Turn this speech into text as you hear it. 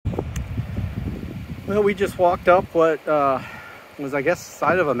Well, we just walked up what was, I guess, the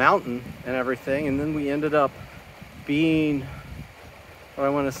side of a mountain and everything, and then we ended up being, what I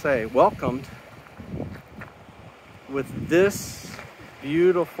want to say, welcomed with this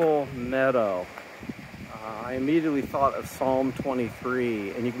beautiful meadow. I immediately thought of Psalm 23,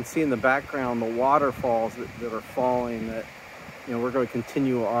 and you can see in the background the waterfalls that are falling that, you know, we're going to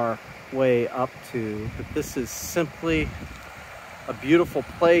continue our way up to. But this is simply a beautiful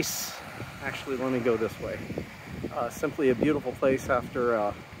place. Actually, let me go this way. Simply a beautiful place after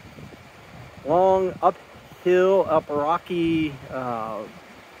a long uphill, up rocky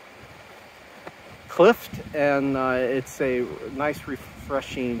cliff, and it's a nice,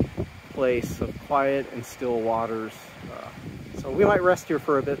 refreshing place of quiet and still waters. So we might rest here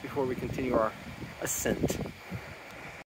for a bit before we continue our ascent.